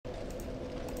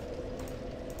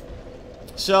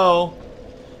So,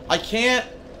 I can't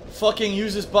fucking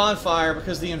use this bonfire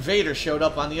because the invader showed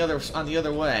up on the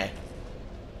other way.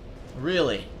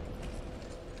 Really?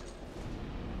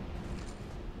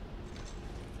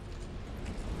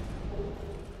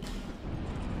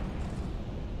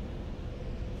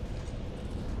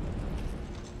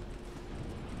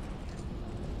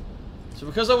 So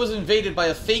because I was invaded by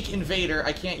a fake invader,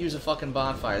 I can't use a fucking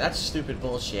bonfire. That's stupid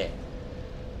bullshit.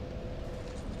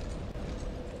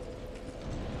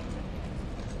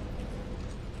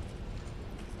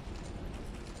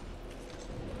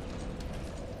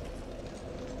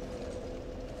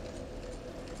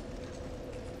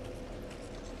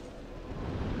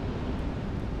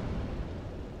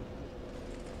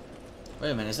 Wait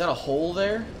a minute, is that a hole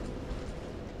there?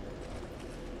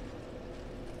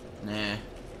 Nah.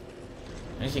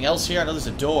 Anything else here? I know there's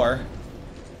a door.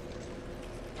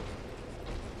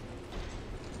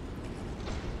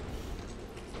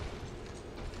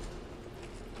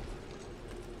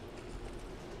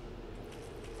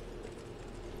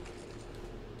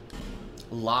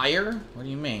 Liar? What do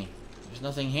you mean? There's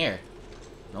nothing here.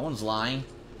 No one's lying.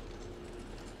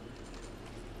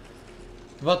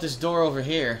 What about this door over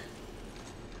here?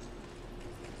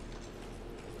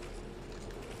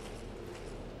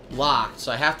 Locked,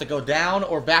 so I have to go down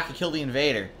or back to kill the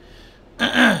invader.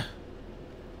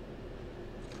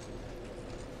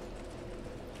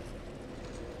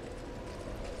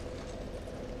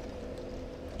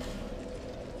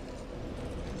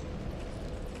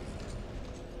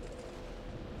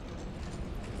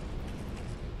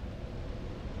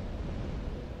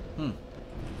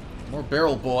 More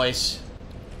barrel boys.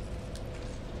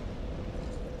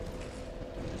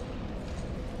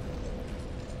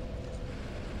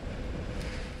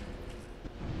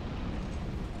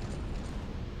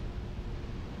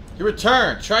 You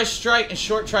return. Try strike and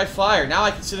short try fire. Now I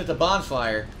can sit at the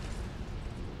bonfire.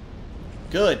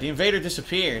 Good. The invader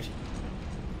disappeared.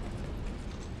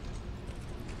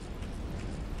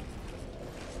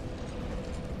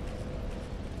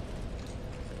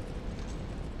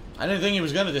 I didn't think he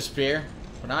was going to disappear,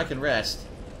 but now I can rest.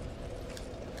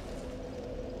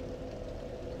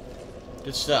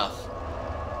 Good stuff.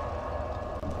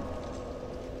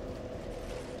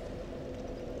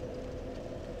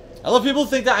 I love people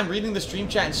think that I'm reading the stream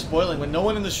chat and spoiling when no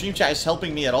one in the stream chat is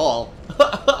helping me at all.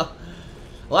 A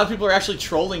lot of people are actually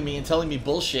trolling me and telling me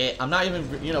bullshit. I'm not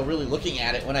even, you know, really looking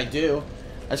at it when I do.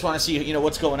 I just want to see, you know,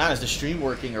 what's going on. Is the stream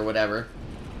working or whatever?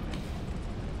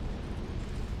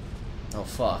 Oh,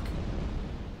 fuck.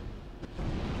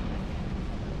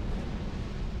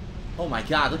 Oh my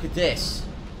god, look at this.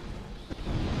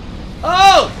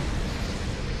 Oh!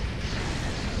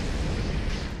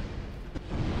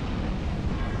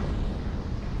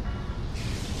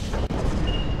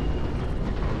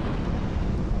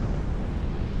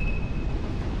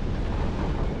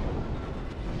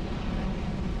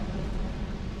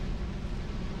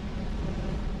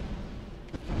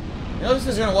 You know, this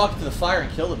is gonna walk into the fire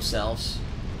and kill themselves.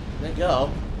 There they go.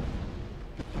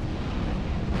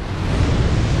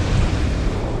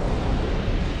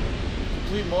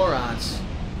 Complete morons.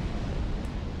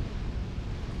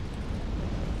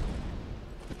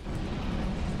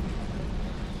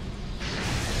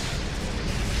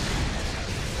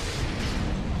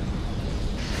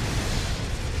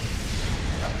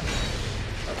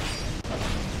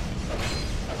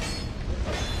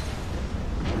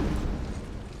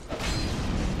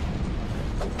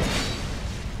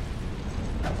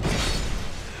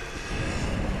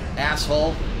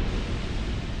 Asshole.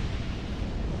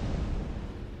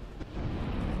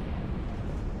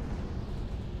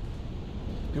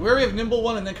 Be wary of Nimble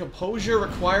One and then composure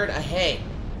required ahead.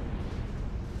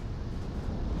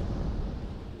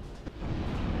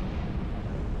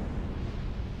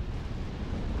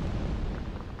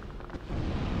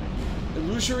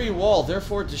 Illusory wall,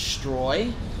 therefore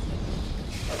destroy.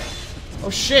 Oh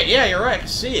shit, yeah, you're right, I can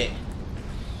see it.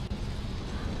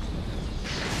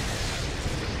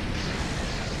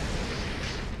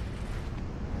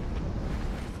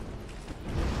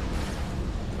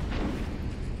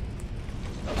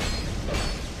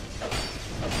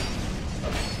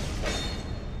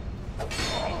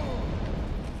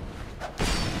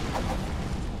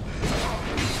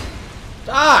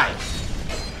 Die!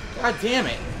 God damn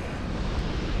it.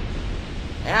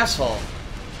 Asshole.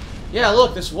 Yeah,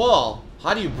 look, this wall.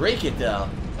 How do you break it, though?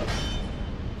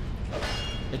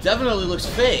 It definitely looks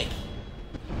fake.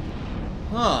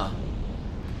 Huh.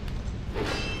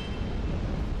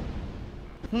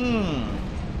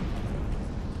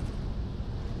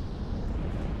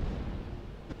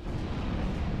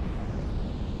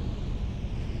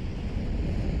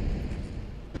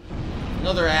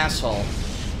 Another asshole.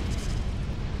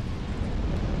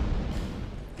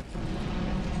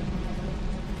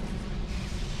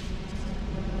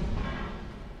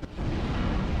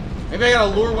 Maybe I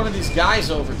gotta lure one of these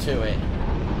guys over to it.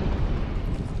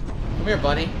 Come here,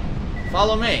 buddy.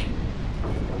 Follow me.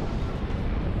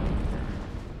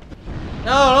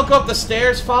 No, don't go up the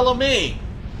stairs. Follow me.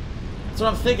 That's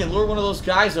what I'm thinking. Lure one of those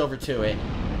guys over to it.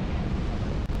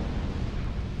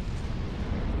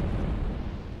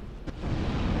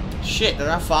 Shit, they're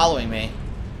not following me.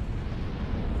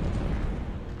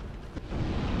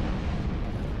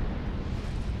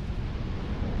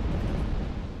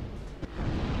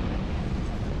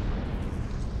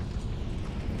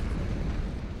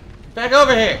 Back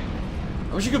over here.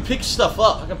 I wish you could pick stuff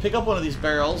up. I can pick up one of these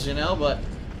barrels, you know, but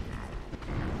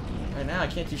right now I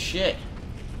can't do shit.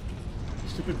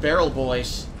 Stupid barrel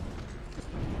boys.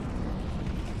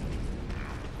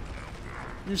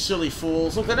 You silly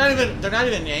fools. Look, they're not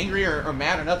even angry or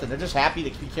mad or nothing. They're just happy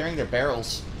to be carrying their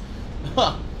barrels.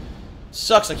 Huh.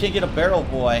 Sucks, I can't get a barrel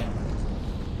boy.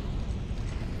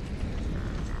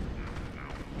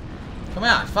 Come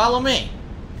on, follow me.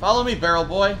 Follow me, barrel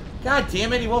boy. God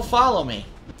damn it, he won't follow me.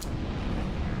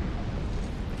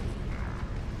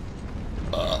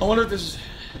 I wonder if there's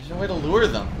no way to lure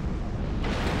them.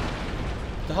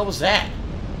 What the hell was that?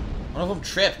 One of them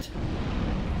tripped.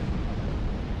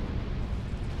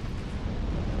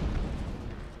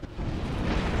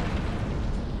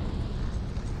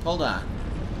 Hold on.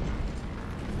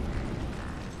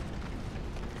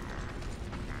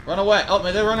 Run away. Oh,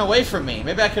 maybe they run away from me.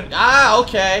 Maybe I could... Ah,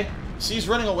 okay. See, he's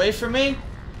running away from me?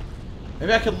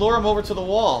 Maybe I could lure him over to the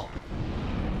wall.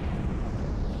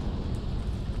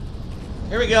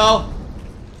 Here we go.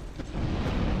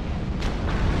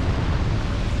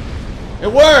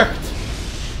 It worked!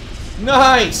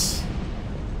 Nice!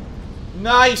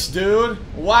 Nice, dude.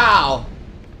 Wow.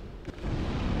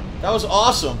 That was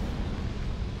awesome.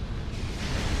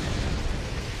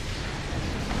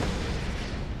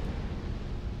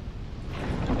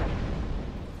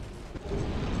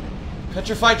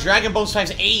 Petrified Dragon Bones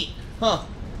times 8. Huh.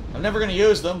 I'm never going to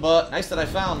use them, but nice that I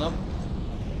found them.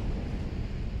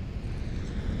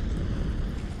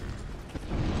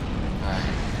 Alright.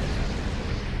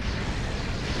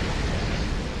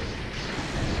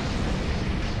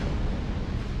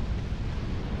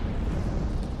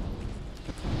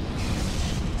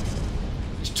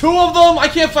 There's 2 of them? I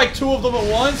can't fight 2 of them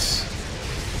at once.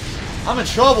 I'm in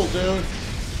trouble, dude.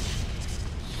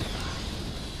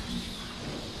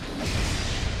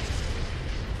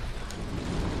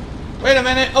 Wait a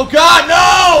minute. Oh, God,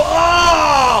 no!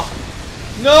 Oh!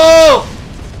 No!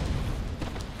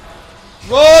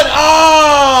 Run!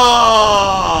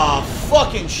 Oh!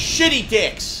 Fucking shitty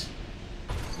dicks.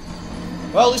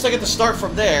 Well, at least I get to start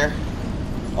from there.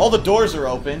 All the doors are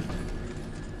open.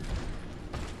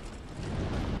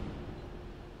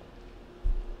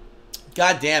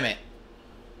 God damn it.